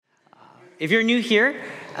If you're new here,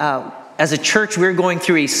 as a church, we're going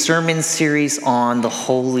through a sermon series on the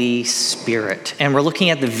Holy Spirit. And we're looking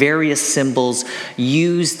at the various symbols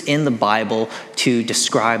used in the Bible to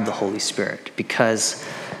describe the Holy Spirit. Because,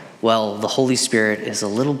 well, the Holy Spirit is a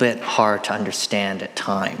little bit hard to understand at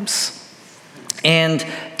times. And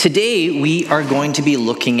today we are going to be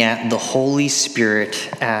looking at the Holy Spirit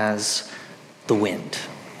as the wind.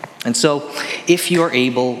 And so, if you're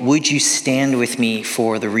able, would you stand with me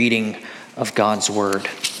for the reading of God's word?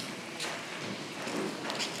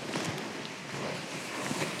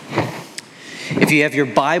 If you have your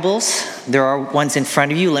Bibles, there are ones in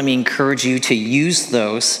front of you. Let me encourage you to use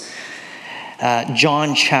those.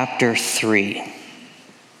 John chapter 3.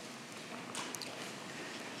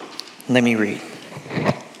 Let me read.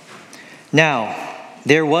 Now,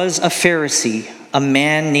 there was a Pharisee, a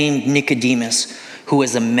man named Nicodemus, who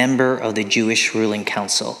was a member of the Jewish ruling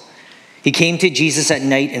council. He came to Jesus at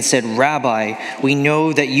night and said, "Rabbi, we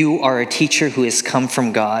know that you are a teacher who has come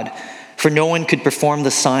from God, for no one could perform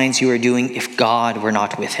the signs you are doing if God were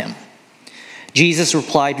not with him." Jesus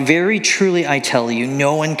replied, "Very truly I tell you,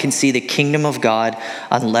 no one can see the kingdom of God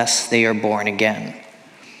unless they are born again."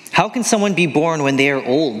 "How can someone be born when they are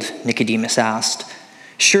old?" Nicodemus asked.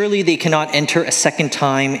 "Surely they cannot enter a second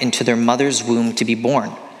time into their mother's womb to be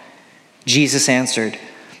born." Jesus answered,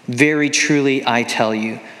 "Very truly I tell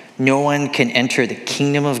you, no one can enter the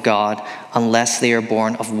kingdom of God unless they are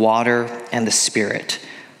born of water and the Spirit.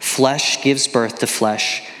 Flesh gives birth to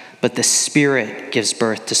flesh, but the Spirit gives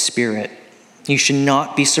birth to spirit. You should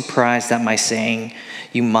not be surprised at my saying,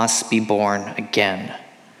 you must be born again.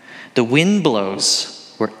 The wind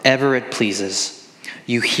blows wherever it pleases.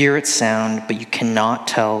 You hear its sound, but you cannot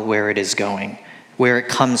tell where it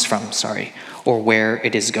comes from, or where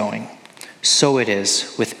it is going. So it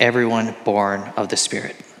is with everyone born of the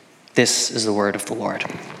Spirit." This is the word of the Lord.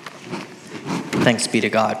 Thanks be to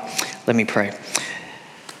God. Let me pray.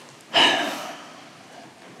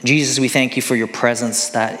 Jesus, we thank you for your presence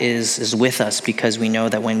that is with us, because we know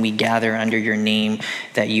that when we gather under your name,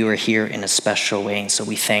 that you are here in a special way. And so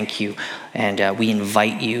we thank you, and we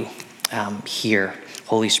invite you here.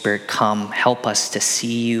 Holy Spirit, come, help us to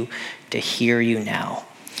see you, to hear you now.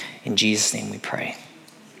 In Jesus' name we pray.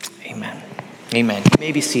 Amen. Amen. You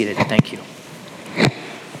may be seated. Thank you.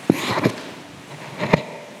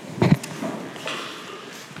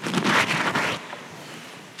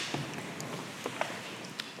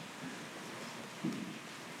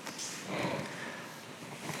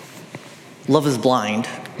 Love is Blind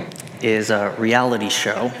is a reality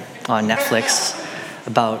show on Netflix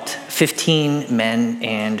about 15 men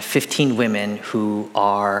and 15 women who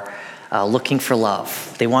are looking for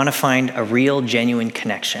love. They want to find a real, genuine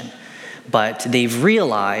connection, but they've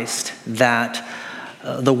realized that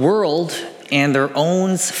the world and their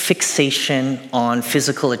own fixation on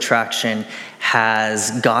physical attraction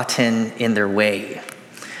has gotten in their way.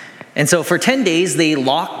 And so for 10 days, they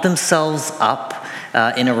lock themselves up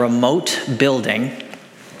in a remote building,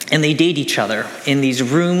 and they date each other in these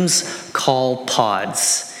rooms called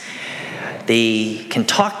pods. They can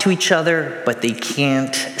talk to each other, but they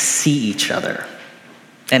can't see each other.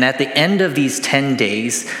 And at the end of these 10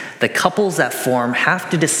 days, the couples that form have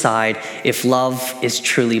to decide if love is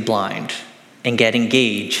truly blind and get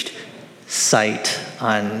engaged, sight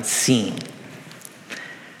unseen.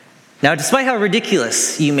 Now, despite how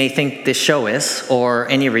ridiculous you may think this show is, or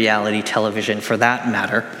any reality television for that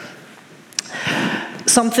matter,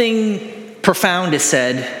 something profound is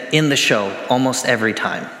said in the show almost every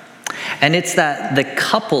time. And it's that the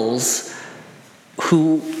couples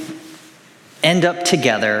who end up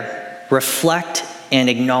together reflect and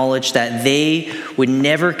acknowledge that they would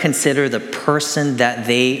never consider the person that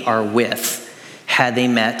they are with had they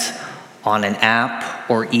met on an app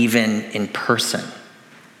or even in person.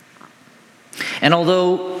 And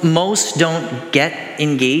although most don't get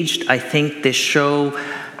engaged, I think this show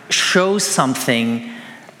shows something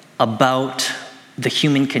about the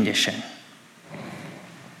human condition.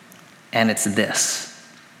 And it's this: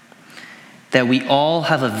 that we all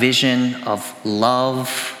have a vision of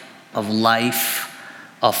love, of life,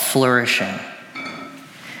 of flourishing.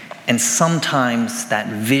 And sometimes that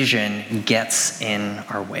vision gets in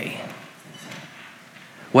our way.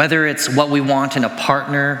 Whether it's what we want in a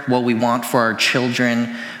partner, what we want for our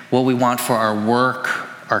children, what we want for our work,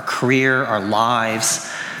 our career, our lives,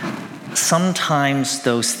 sometimes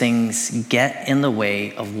those things get in the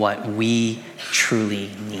way of what we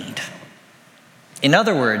truly need. In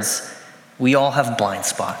other words, we all have blind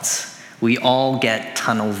spots. We all get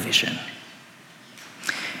tunnel vision.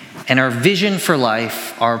 And our vision for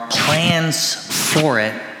life, our plans for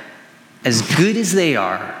it, as good as they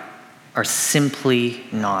are, are simply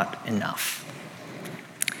not enough.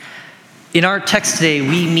 In our text today,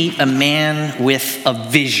 we meet a man with a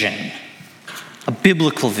vision, a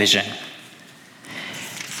biblical vision,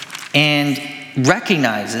 and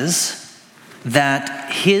recognizes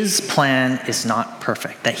that his plan is not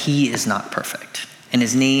perfect, that he is not perfect. And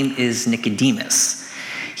his name is Nicodemus.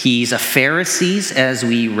 He's a Pharisee, as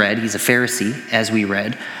we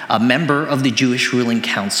read, a member of the Jewish ruling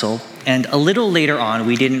council. And a little later on,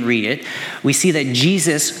 we didn't read it, we see that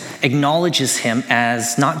Jesus acknowledges him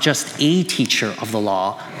as not just a teacher of the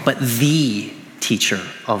law, but the teacher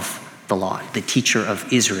of the law, the teacher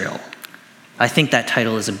of Israel. I think that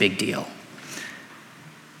title is a big deal.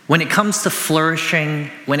 When it comes to flourishing,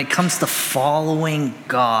 when it comes to following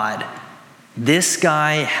God, this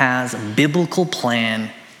guy has a biblical plan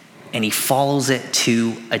and he follows it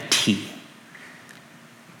to a T.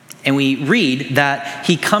 And we read that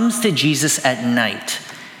he comes to Jesus at night.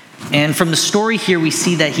 And from the story here, we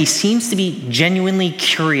see that he seems to be genuinely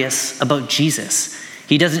curious about Jesus.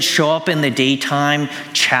 He doesn't show up in the daytime,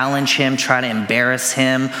 challenge him, try to embarrass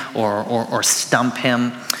him, or stump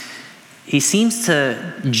him. He seems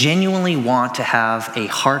to genuinely want to have a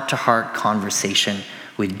heart-to-heart conversation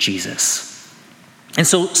with Jesus. And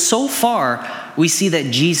so far, we see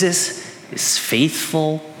that Jesus is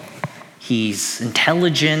faithful, he's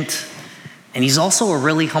intelligent, and he's also a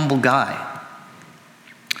really humble guy.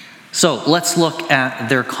 So let's look at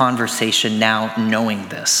their conversation now, knowing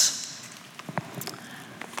this.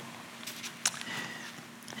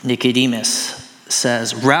 Nicodemus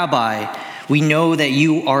says, "Rabbi, we know that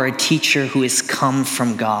you are a teacher who has come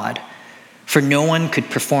from God, for no one could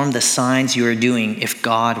perform the signs you are doing if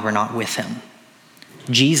God were not with him."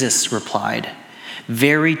 Jesus replied,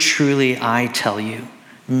 "Very truly I tell you,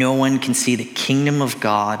 no one can see the kingdom of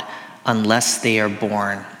God unless they are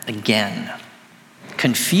born again."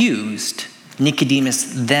 Confused, Nicodemus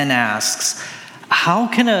then asks, how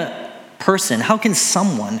can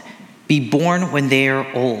someone be born when they are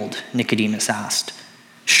old? Nicodemus asked.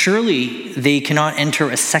 Surely they cannot enter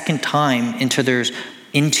a second time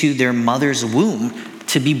into their mother's womb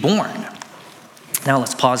to be born. Now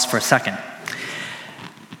let's pause for a second.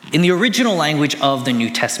 In the original language of the New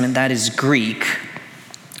Testament, that is Greek,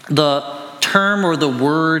 the term or the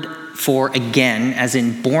word for again, as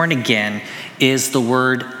in born again, is the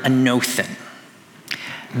word anothen.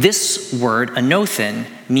 This word anothen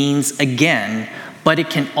means again, but it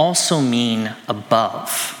can also mean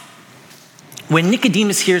above. When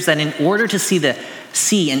Nicodemus hears that in order to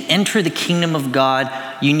see and enter the kingdom of God,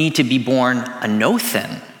 you need to be born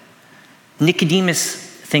anothen, Nicodemus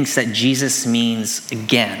thinks that Jesus means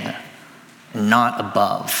again, not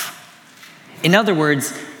above. In other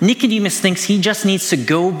words, Nicodemus thinks he just needs to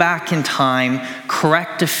go back in time,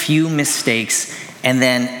 correct a few mistakes, and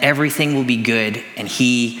then everything will be good and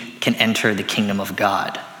he can enter the kingdom of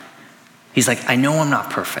God. He's like, I know I'm not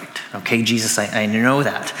perfect. Okay, Jesus, I know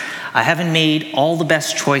that. I haven't made all the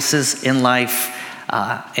best choices in life,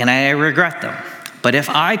 and I regret them. But if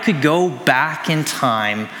I could go back in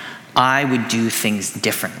time, I would do things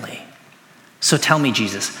differently. So tell me,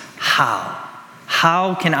 Jesus, how?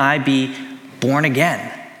 How can I be born again?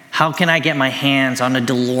 How can I get my hands on a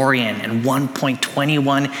DeLorean and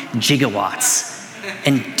 1.21 gigawatts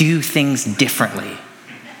and do things differently?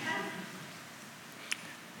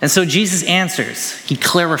 And so Jesus answers, he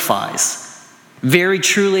clarifies. Very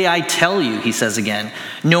truly I tell you, he says again,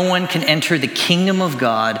 no one can enter the kingdom of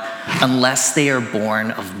God unless they are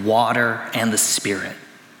born of water and the Spirit.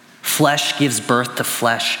 Flesh gives birth to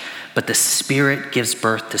flesh, but the Spirit gives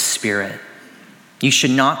birth to spirit. You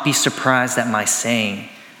should not be surprised at my saying,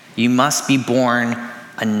 you must be born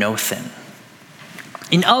anothen.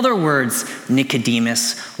 In other words,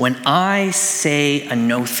 Nicodemus, when I say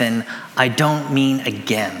anothen, I don't mean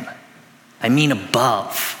again. I mean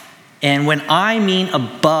above. And when I mean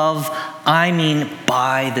above, I mean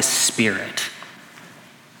by the Spirit.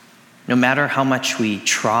 No matter how much we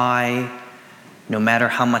try, no matter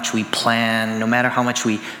how much we plan, no matter how much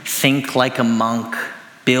we think like a monk,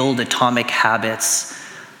 build atomic habits,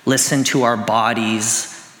 listen to our bodies,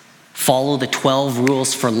 follow the 12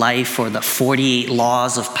 rules for life or the 48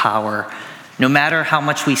 laws of power, no matter how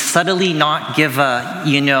much we subtly not give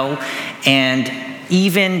and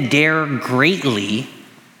even dare greatly,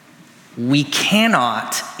 we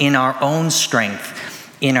cannot in our own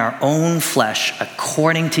strength, in our own flesh,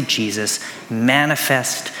 according to Jesus,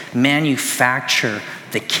 manufacture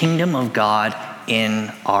the kingdom of God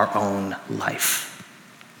in our own life.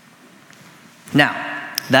 Now,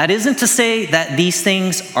 that isn't to say that these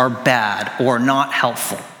things are bad or not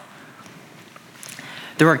helpful.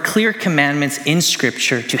 There are clear commandments in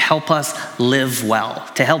Scripture to help us live well,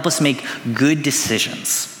 to help us make good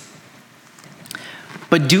decisions.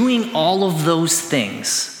 But doing all of those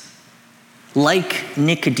things, like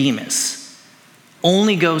Nicodemus,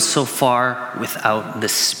 only goes so far without the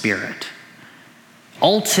Spirit.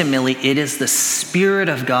 Ultimately, it is the Spirit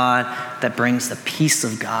of God that brings the peace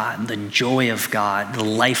of God, the joy of God, the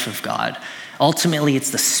life of God. Ultimately,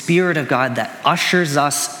 it's the Spirit of God that ushers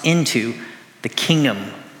us into the kingdom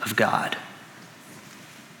of God.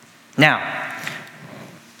 Now,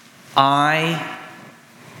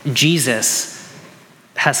 Jesus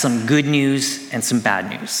has some good news and some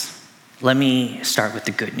bad news. Let me start with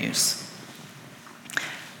the good news.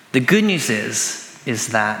 The good news is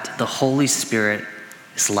that the Holy Spirit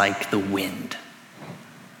is like the wind.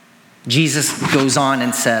 Jesus goes on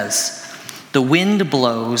and says, "The wind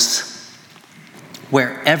blows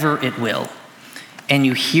wherever it will, and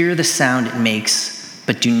you hear the sound it makes,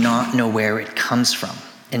 but do not know where it comes from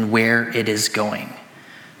and where it is going.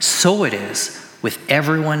 So it is with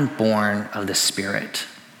everyone born of the Spirit."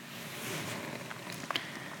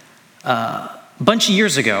 A bunch of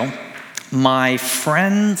years ago, my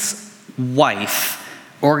friend's wife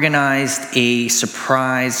organized a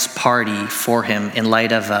surprise party for him in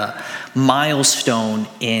light of a milestone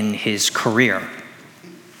in his career.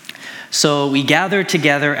 So we gathered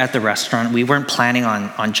together at the restaurant. We weren't planning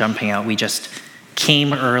on jumping out. We just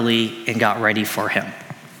came early and got ready for him.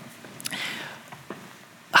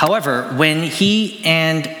 However, when he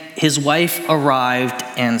and his wife arrived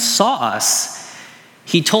and saw us,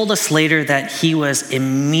 he told us later that he was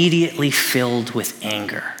immediately filled with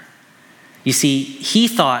anger. You see, he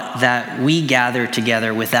thought that we gathered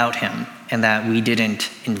together without him and that we didn't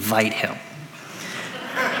invite him.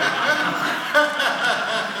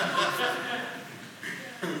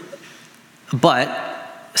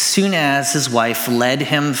 But soon as his wife led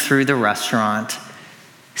him through the restaurant,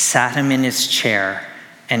 sat him in his chair,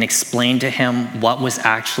 and explained to him what was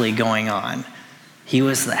actually going on, he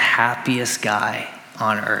was the happiest guy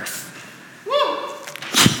on earth.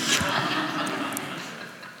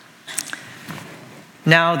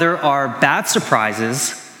 Now, there are bad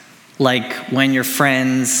surprises, like when your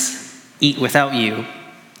friends eat without you,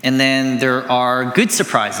 and then there are good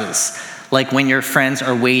surprises, like when your friends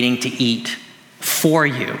are waiting to eat for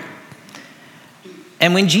you.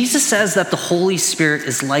 And when Jesus says that the Holy Spirit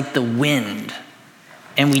is like the wind,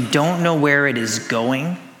 and we don't know where it is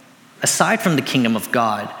going, aside from the kingdom of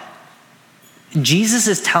God, Jesus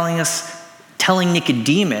is telling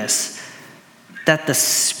Nicodemus that the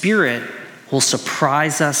Spirit will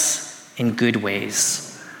surprise us in good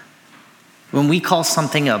ways. When we call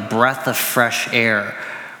something a breath of fresh air,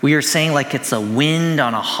 we are saying like it's a wind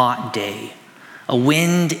on a hot day, a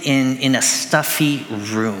wind in a stuffy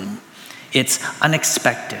room. It's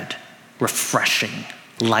unexpected, refreshing,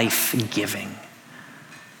 life-giving.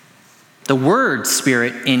 The word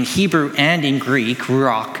Spirit in Hebrew and in Greek,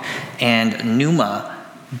 ruach and pneuma,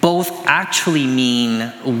 both actually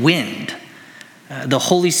mean wind. The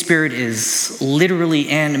Holy Spirit is literally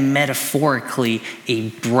and metaphorically a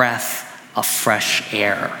breath of fresh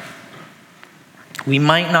air. We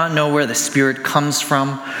might not know where the Spirit comes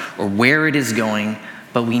from or where it is going,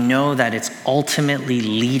 but we know that it's ultimately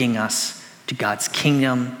leading us to God's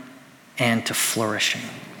kingdom and to flourishing.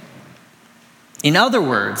 In other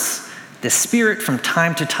words, the Spirit from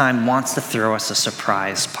time to time wants to throw us a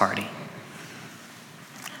surprise party.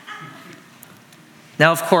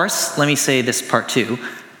 Now, of course, let me say this part too.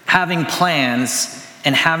 Having plans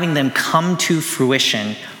and having them come to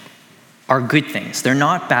fruition are good things. They're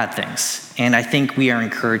not bad things. And I think we are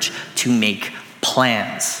encouraged to make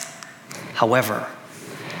plans. However,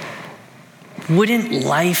 wouldn't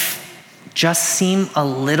life just seem a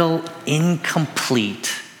little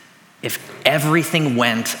incomplete if everything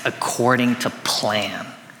went according to plan?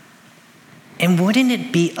 And wouldn't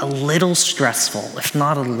it be a little stressful, if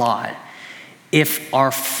not a lot, if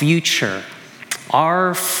our future,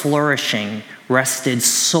 our flourishing rested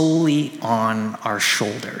solely on our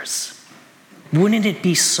shoulders? Wouldn't it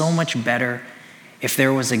be so much better if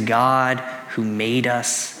there was a God who made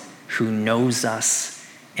us, who knows us,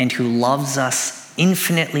 and who loves us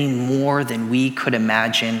infinitely more than we could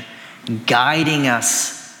imagine, guiding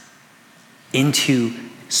us into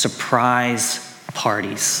surprise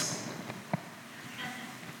parties?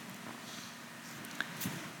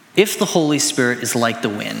 If the Holy Spirit is like the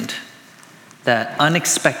wind that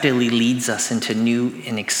unexpectedly leads us into new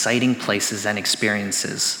and exciting places and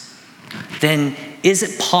experiences, then is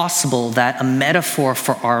it possible that a metaphor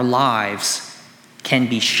for our lives can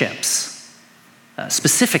be ships,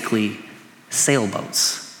 specifically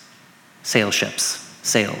sailboats, sail ships?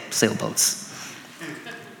 sailboats.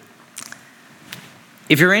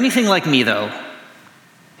 If you're anything like me, though,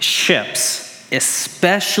 ships,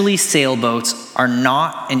 especially sailboats, are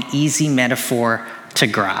not an easy metaphor to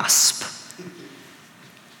grasp.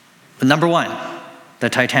 But number one, the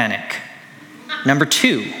Titanic. Number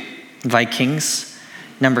two, Vikings.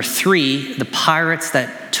 Number three, the pirates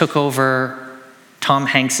that took over Tom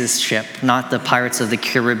Hanks's ship, not the Pirates of the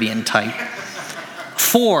Caribbean type.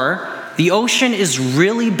 4, the ocean is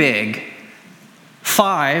really big.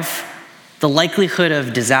 5, the likelihood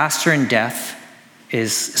of disaster and death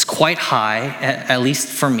is quite high, at least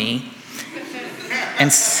for me.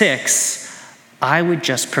 And 6, I would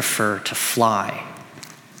just prefer to fly.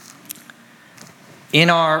 In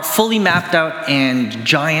our fully mapped out and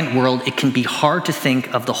giant world, it can be hard to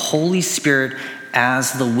think of the Holy Spirit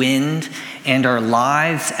as the wind and our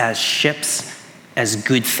lives as ships as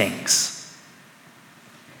good things.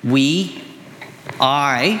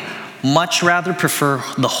 I much rather prefer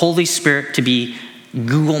the Holy Spirit to be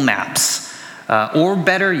Google Maps, or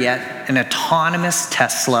better yet, an autonomous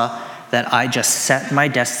Tesla that I just set my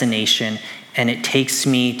destination and it takes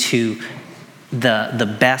me to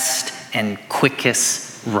the best and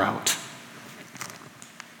quickest route.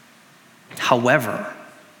 However,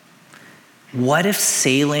 what if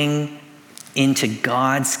sailing into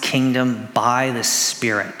God's kingdom by the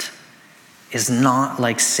Spirit is not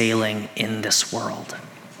like sailing in this world?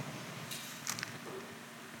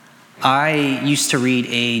 I used to read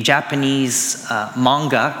a Japanese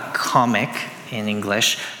manga comic in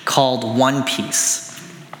English called One Piece.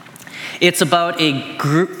 It's about a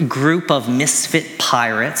group of misfit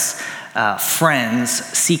pirates, friends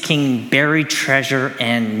seeking buried treasure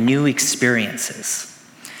and new experiences.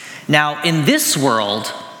 Now, in this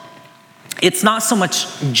world, it's not so much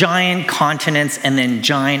giant continents and then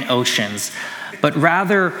giant oceans, but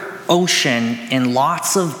rather ocean and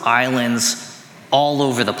lots of islands all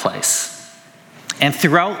over the place. And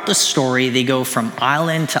throughout the story, they go from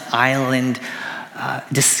island to island,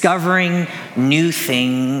 discovering new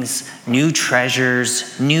things, new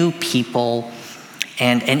treasures, new people,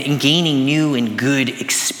 and gaining new and good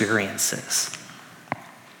experiences.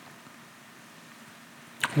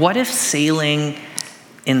 What if sailing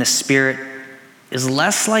in the Spirit is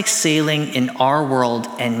less like sailing in our world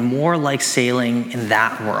and more like sailing in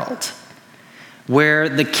that world, where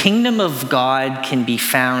the kingdom of God can be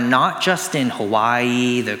found not just in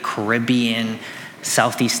Hawaii, the Caribbean,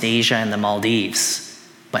 Southeast Asia, and the Maldives,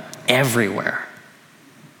 but everywhere.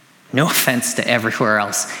 No offense to everywhere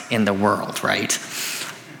else in the world, right?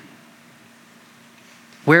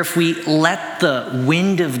 Where if we let the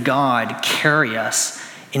wind of God carry us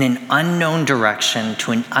in an unknown direction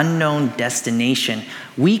to an unknown destination,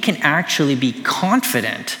 we can actually be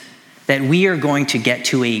confident that we are going to get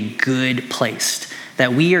to a good place,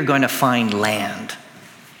 that we are going to find land.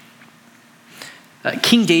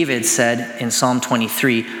 King David said in Psalm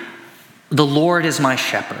 23, "The Lord is my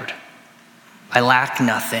shepherd. I lack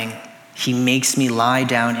nothing. He makes me lie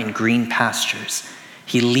down in green pastures.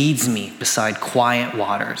 He leads me beside quiet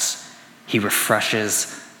waters. He refreshes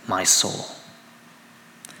my soul."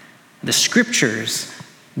 The scriptures,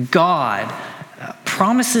 God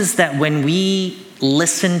promises that when we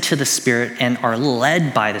listen to the Spirit and are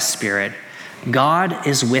led by the Spirit, God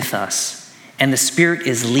is with us and the Spirit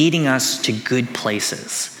is leading us to good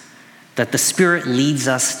places. That the Spirit leads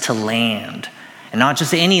us to land, and not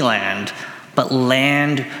just any land, but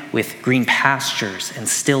land with green pastures and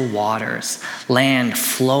still waters, land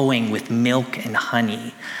flowing with milk and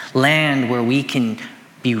honey, land where we can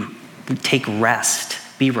take rest,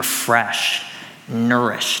 be refreshed,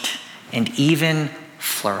 nourished, and even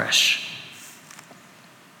flourish.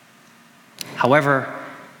 However,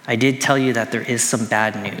 I did tell you that there is some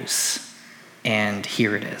bad news, and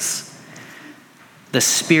here it is. The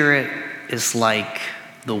Spirit is like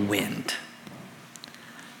the wind.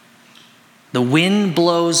 The wind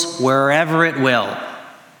blows wherever it will,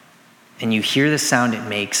 and you hear the sound it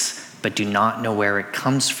makes, but do not know where it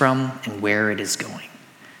comes from and where it is going.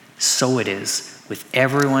 So it is with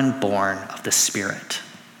everyone born of the Spirit.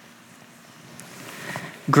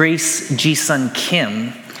 Grace Ji-sun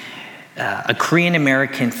Kim, a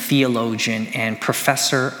Korean-American theologian and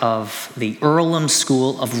professor of the Earlham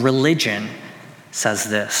School of Religion, says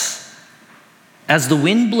this: "As the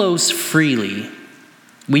wind blows freely,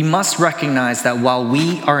 we must recognize that while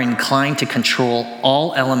we are inclined to control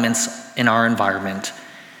all elements in our environment,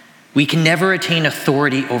 we can never attain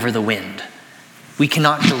authority over the wind. We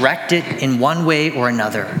cannot direct it in one way or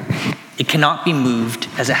another. It cannot be moved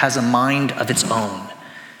as it has a mind of its own.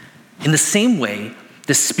 In the same way,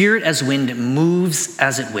 the Spirit as wind moves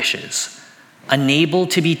as it wishes. unable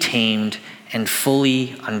to be tamed and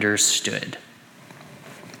fully understood.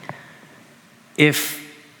 If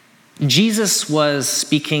Jesus was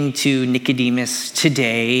speaking to Nicodemus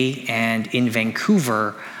today and in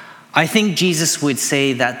Vancouver, I think Jesus would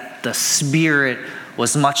say that the Spirit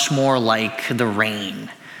was much more like the rain.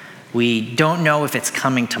 We don't know if it's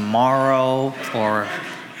coming tomorrow or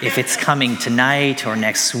if it's coming tonight or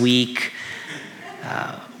next week.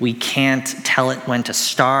 We can't tell it when to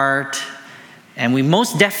start, and we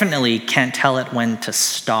most definitely can't tell it when to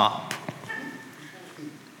stop.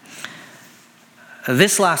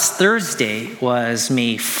 This last Thursday was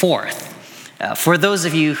May 4th. For those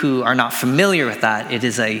of you who are not familiar with that, it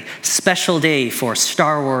is a special day for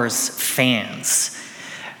Star Wars fans.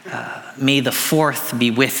 May the 4th be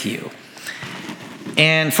with you.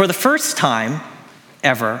 And for the first time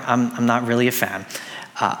ever, I'm not really a fan,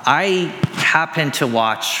 I happened to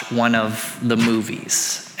watch one of the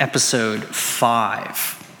movies, episode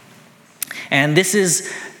 5. And this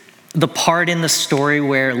is the part in the story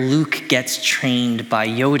where Luke gets trained by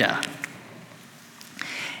Yoda.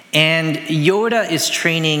 And Yoda is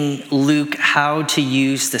training Luke how to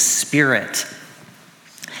use the Spirit.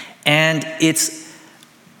 And it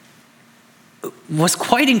was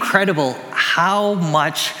quite incredible how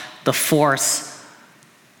much the Force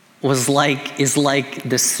is like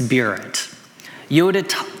the Spirit. Yoda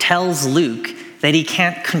tells Luke that he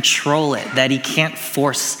can't control it, that he can't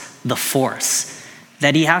force the Force,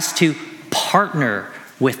 that he has to partner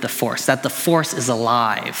with the Force, that the Force is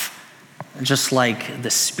alive, just like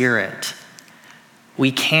the Spirit.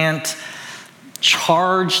 We can't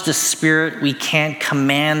charge the Spirit, we can't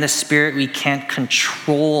command the Spirit, we can't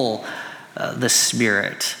control the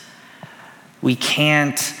Spirit. We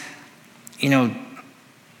can't,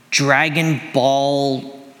 Dragon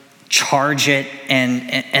Ball charge it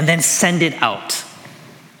and then send it out.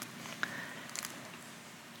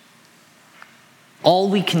 All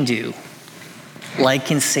we can do,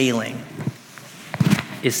 like in sailing,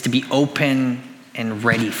 is to be open and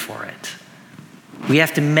ready for it. We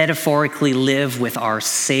have to metaphorically live with our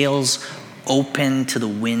sails open to the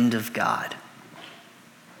wind of God.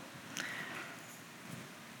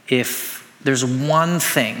 If there's one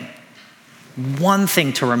thing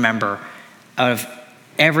to remember out of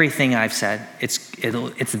everything I've said, it's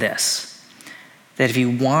this: that if you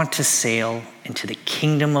want to sail into the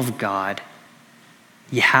kingdom of God,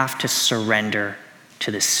 you have to surrender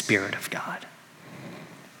to the Spirit of God.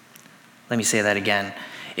 Let me say that again.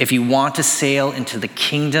 If you want to sail into the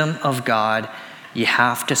kingdom of God, you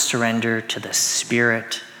have to surrender to the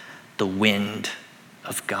Spirit, the wind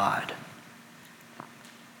of God.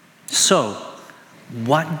 So,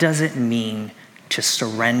 what does it mean to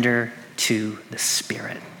surrender to the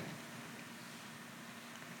Spirit?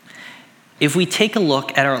 If we take a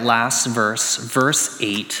look at our last verse, verse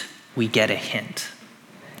 8, we get a hint.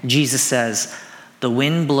 Jesus says, "The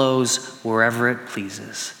wind blows wherever it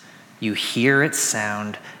pleases. You hear its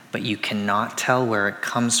sound, but you cannot tell where it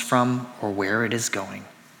comes from or where it is going.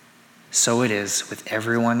 So it is with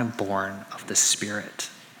everyone born of the Spirit."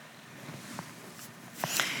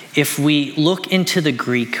 If we look into the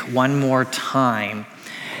Greek one more time,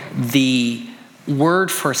 the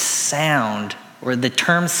word for sound, or the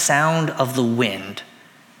term sound of the wind,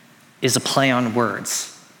 is a play on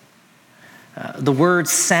words. The word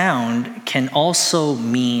sound can also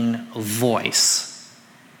mean voice.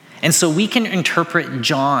 And so we can interpret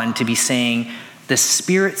John to be saying, the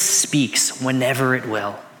Spirit speaks whenever it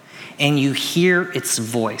will, and you hear its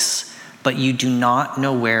voice, but you do not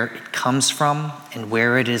know where it comes from and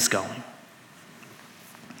where it is going.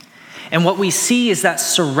 And what we see is that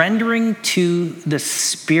surrendering to the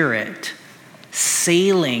Spirit,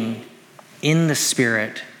 sailing in the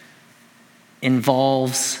Spirit,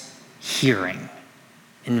 involves hearing,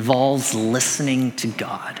 involves listening to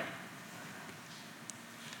God.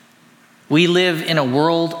 We live in a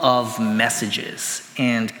world of messages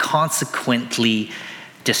and consequently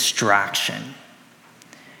distraction.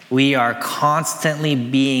 We are constantly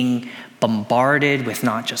being bombarded with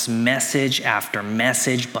not just message after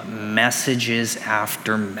message, but messages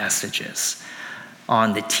after messages.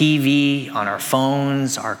 On the TV, on our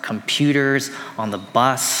phones, our computers, on the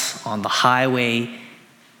bus, on the highway,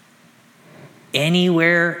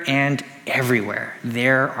 anywhere and everywhere,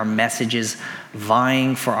 there are messages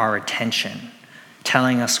vying for our attention,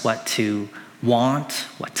 telling us what to want,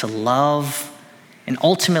 what to love, and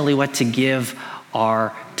ultimately what to give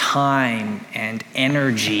our time and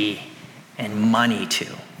energy and money to.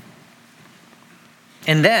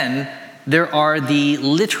 And then there are the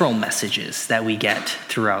literal messages that we get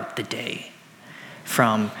throughout the day.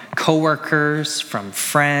 from coworkers, from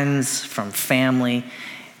friends, from family,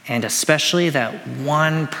 and especially that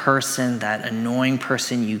one person, that annoying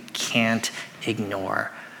person you can't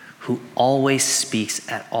ignore, who always speaks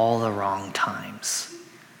at all the wrong times.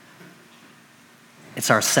 It's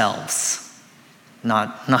ourselves,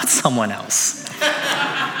 not someone else.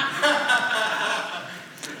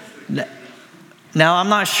 Now, I'm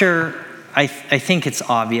not sure, I think it's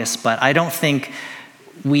obvious, but I don't think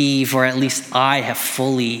we've, or at least I have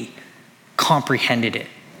fully comprehended it.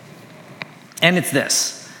 And it's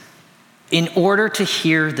this: in order to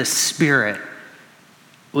hear the Spirit,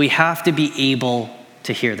 we have to be able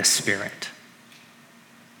to hear the Spirit.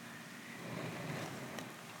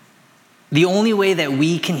 The only way that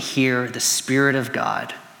we can hear the Spirit of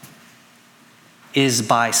God is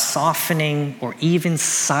by softening or even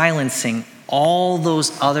silencing all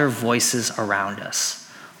those other voices around us,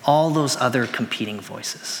 all those other competing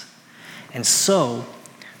voices. And so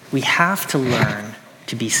we have to learn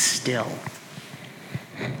to be still.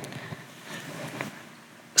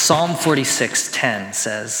 Psalm 46:10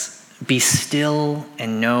 says, "Be still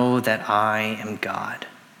and know that I am God."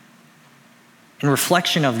 In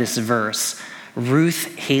reflection of this verse,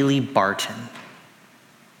 Ruth Haley Barton,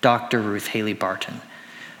 Dr. Ruth Haley Barton,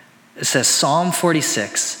 says Psalm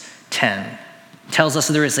 46:10 tells us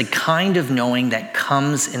there is a kind of knowing that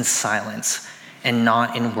comes in silence and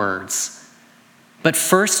not in words. But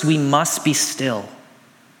first we must be still.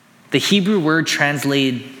 The Hebrew word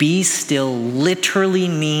translated "be still" literally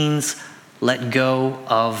means let go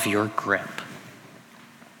of your grip.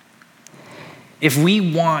 If we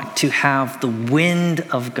want to have the wind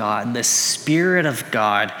of God, the Spirit of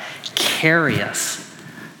God carry us,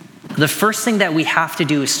 the first thing that we have to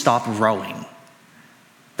do is stop rowing.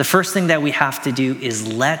 The first thing that we have to do is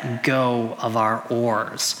let go of our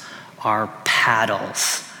oars, our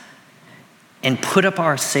paddles, and put up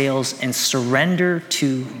our sails and surrender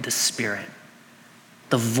to the Spirit,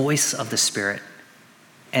 the voice of the Spirit,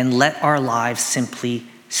 and let our lives simply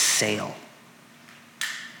sail.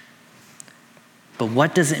 But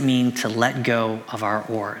what does it mean to let go of our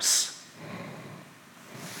oars?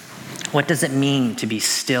 What does it mean to be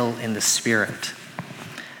still in the Spirit?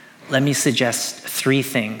 Let me suggest 3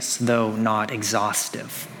 things, though not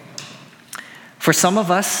exhaustive. For some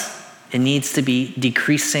of us, it needs to be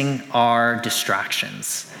decreasing our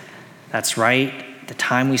distractions. That's right, the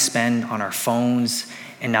time we spend on our phones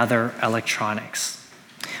and other electronics.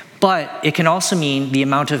 But it can also mean the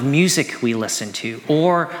amount of music we listen to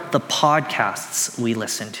or the podcasts we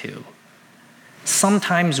listen to.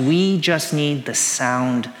 Sometimes we just need the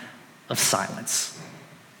sound of silence.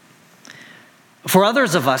 For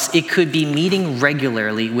others of us, it could be meeting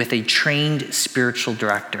regularly with a trained spiritual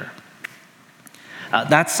director.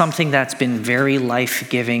 That's something that's been very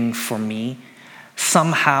life-giving for me.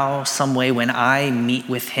 Somehow, some way, when I meet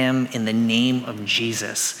with him in the name of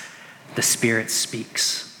Jesus, the Spirit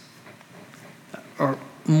speaks. Or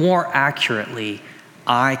more accurately,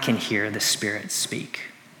 I can hear the Spirit speak.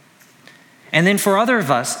 And then for others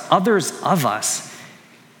of us,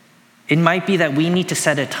 it might be that we need to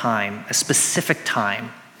set a time, a specific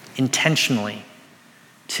time, intentionally,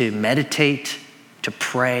 to meditate, to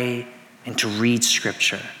pray, and to read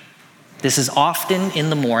Scripture. This is often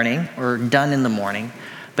in the morning or done in the morning,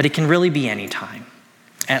 but it can really be any time.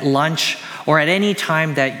 At lunch or at any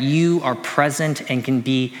time that you are present and can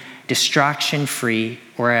be distraction-free,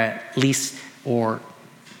 or at least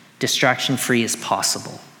distraction-free as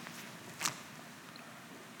possible.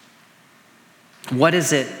 What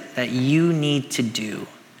is it that you need to do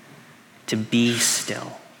to be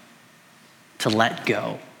still, to let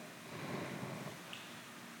go?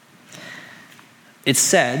 It's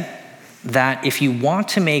said that if you want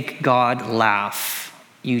to make God laugh,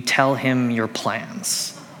 you tell him your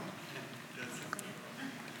plans.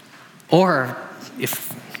 Or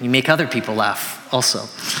if you make other people laugh also.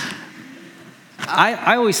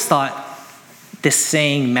 I always thought this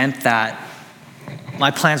saying meant that my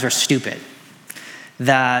plans are stupid,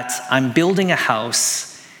 that I'm building a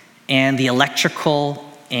house and the electrical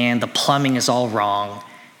and the plumbing is all wrong,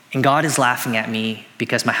 and God is laughing at me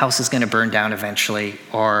because my house is going to burn down eventually,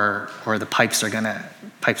 or the pipes are going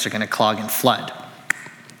to clog and flood.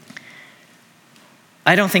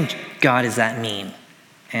 I don't think God is that mean.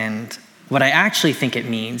 And what I actually think it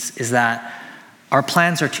means is that our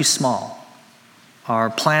plans are too small. Our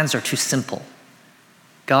plans are too simple.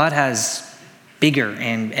 God has bigger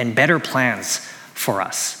and better plans for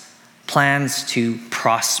us. Plans to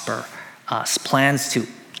prosper us. Plans to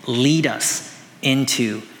lead us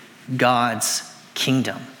into God's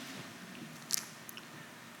kingdom.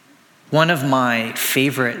 One of my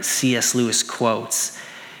favorite C.S. Lewis quotes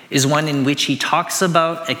is one in which he talks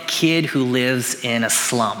about a kid who lives in a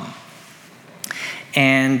slum.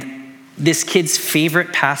 And this kid's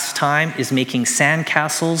favorite pastime is making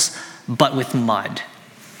sandcastles, but with mud.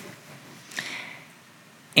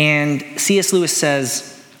 And C.S. Lewis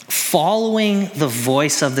says, following the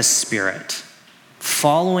voice of the Spirit,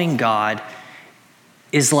 following God,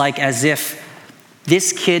 is like as if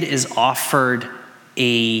this kid is offered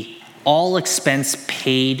a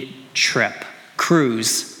all-expense-paid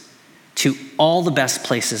cruise to all the best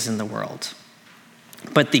places in the world.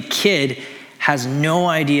 But the kid has no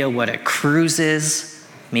idea what a cruise is,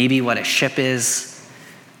 maybe what a ship is,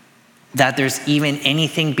 that there's even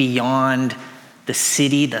anything beyond the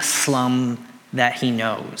city, the slum that he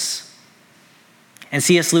knows. And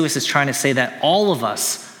C.S. Lewis is trying to say that all of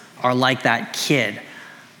us are like that kid.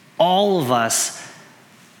 All of us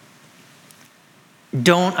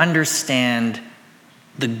don't understand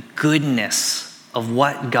the goodness of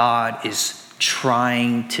what God is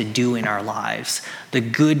trying to do in our lives, the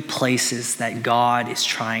good places that God is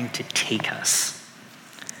trying to take us.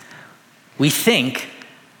 We think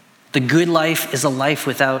the good life is a life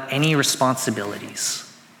without any responsibilities,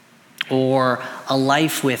 or a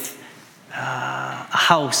life with a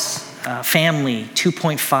house, a family,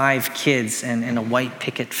 2.5 kids, and a white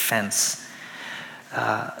picket fence.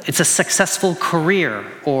 It's a successful career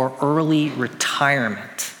or early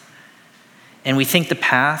retirement. And we think the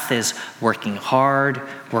path is working hard,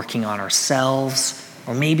 working on ourselves,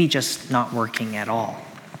 or maybe just not working at all.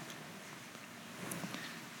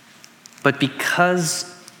 But because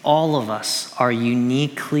all of us are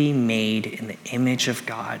uniquely made in the image of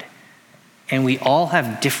God, and we all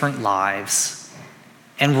have different lives,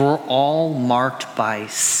 and we're all marked by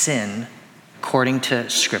sin, according to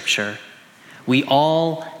Scripture, we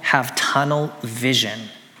all have tunnel vision.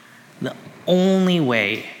 The only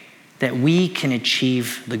way that we can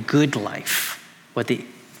achieve the good life, what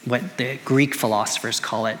the Greek philosophers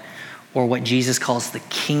call it, or what Jesus calls the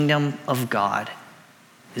kingdom of God,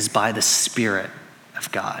 is by the Spirit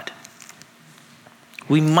of God.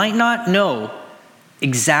 We might not know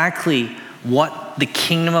exactly what the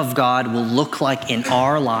kingdom of God will look like in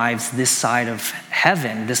our lives this side of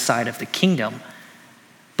heaven, this side of the kingdom,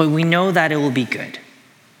 but we know that it will be good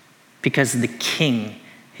because the King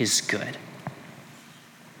is good.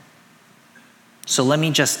 So let me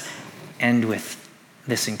just end with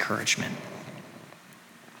this encouragement.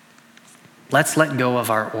 Let's let go of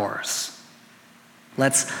our oars.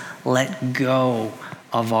 Let's let go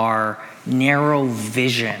of our narrow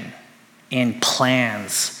vision and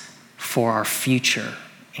plans for our future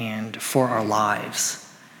and for our lives.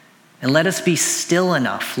 And let us be still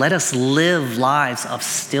enough. Let us live lives of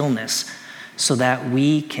stillness so that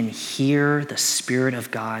we can hear the Spirit of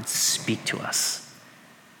God speak to us.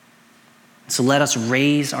 So let us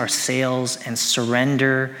raise our sails and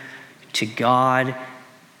surrender to God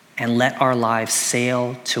and let our lives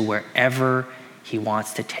sail to wherever He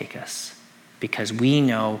wants to take us, because we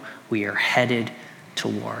know we are headed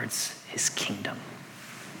towards His kingdom.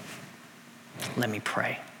 Let me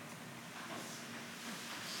pray.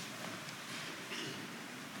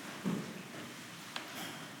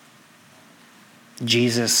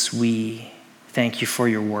 Jesus, we thank you for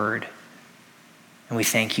your word, and we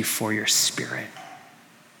thank you for your Spirit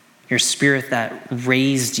that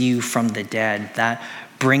raised you from the dead, that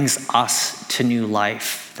brings us to new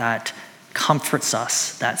life, that comforts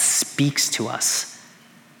us, that speaks to us,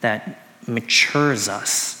 that matures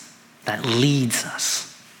us, that leads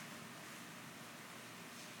us.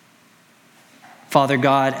 Father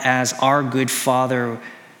God, as our good Father,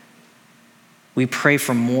 we pray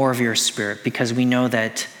for more of your Spirit because we know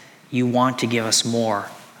that you want to give us more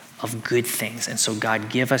of good things. And so God,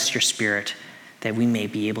 give us your Spirit that we may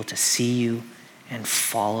be able to see you and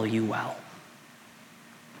follow you well.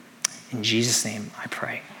 In Jesus' name I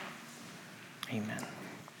pray. Amen.